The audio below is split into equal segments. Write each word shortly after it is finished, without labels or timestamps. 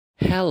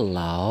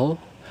Hello,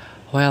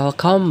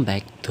 welcome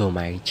back to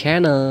my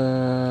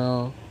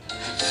channel.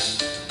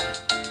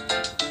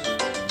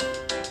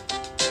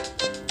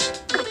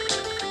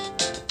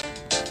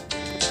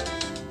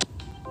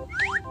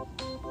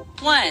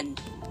 One.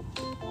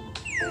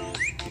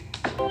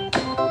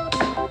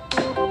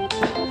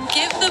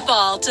 Give the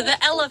ball to the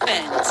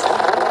elephant.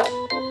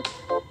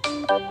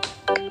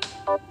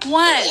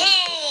 One.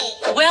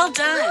 Yay! Well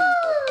done.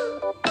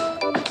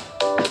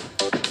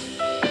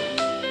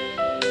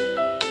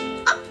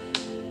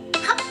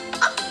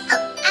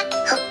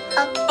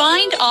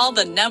 Find all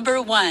the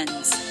number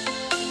ones.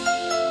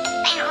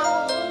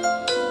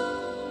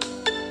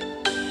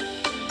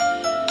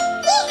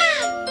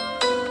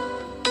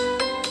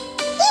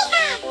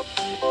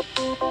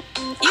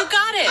 You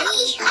got it.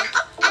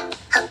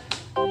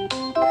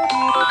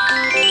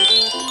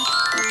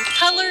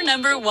 Color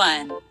number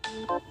one.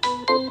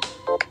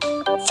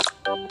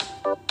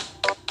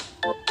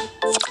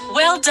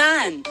 Well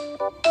done.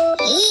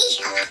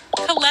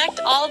 Collect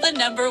all the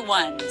number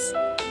ones.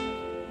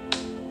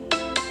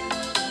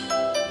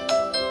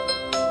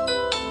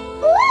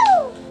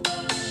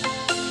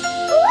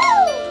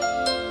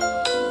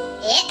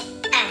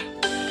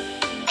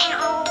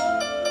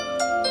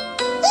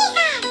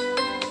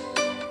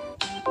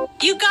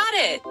 You got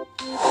it.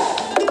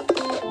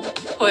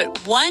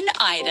 Put one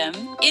item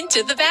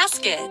into the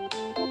basket.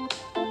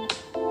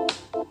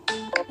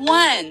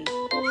 One.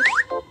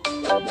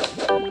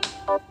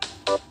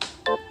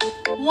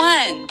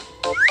 One.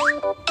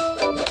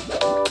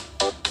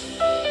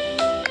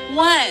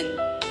 One.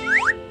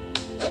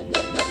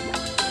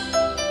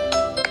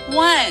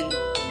 One.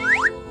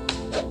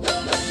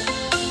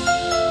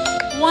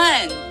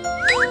 One.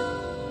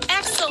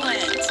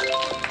 Excellent.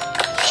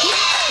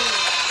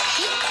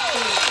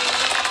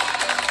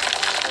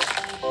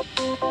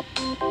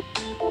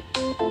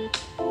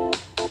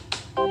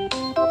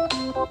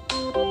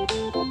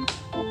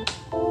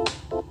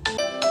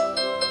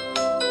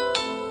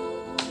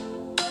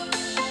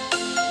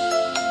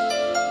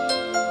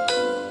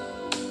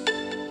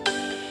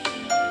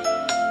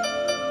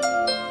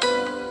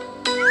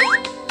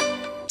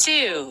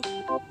 Two.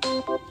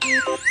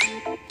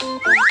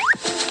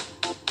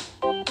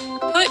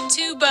 Put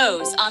two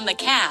bows on the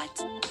cat.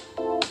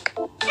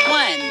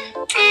 One.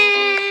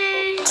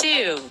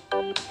 Two.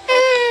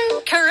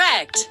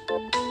 Correct.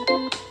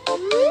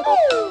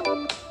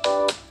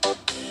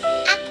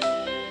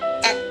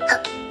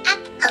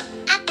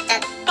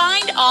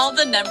 Find all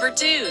the number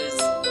twos.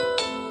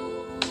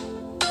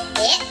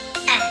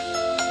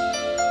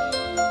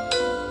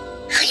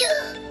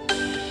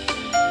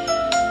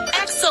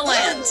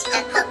 Excellent.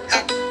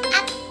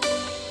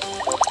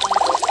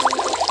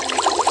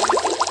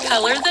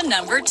 Color the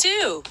number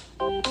two.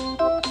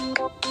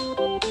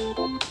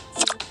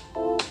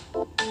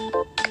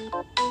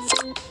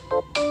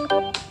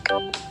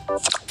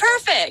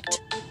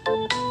 Perfect.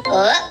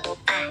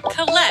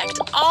 Collect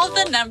all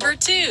the number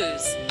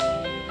twos.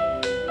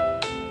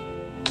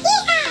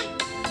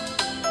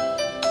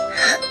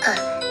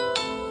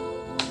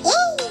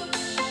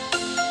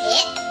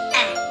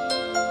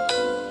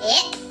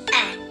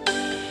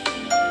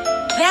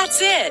 That's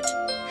it.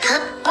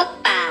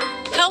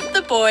 Help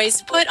the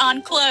boys put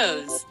on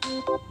clothes.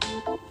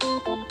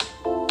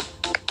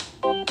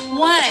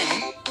 One.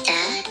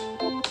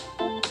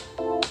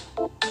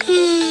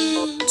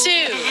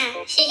 Two.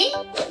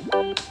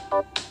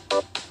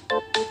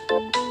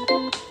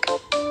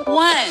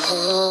 One.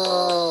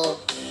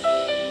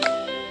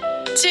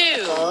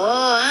 Two.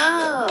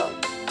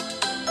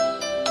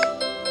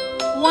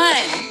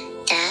 One.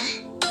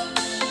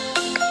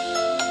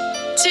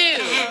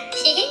 Two.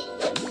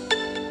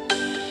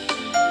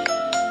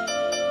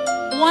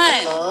 One.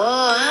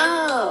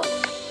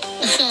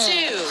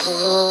 Two.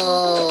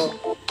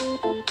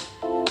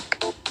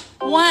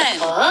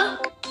 One.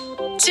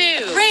 Two.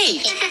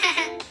 Great.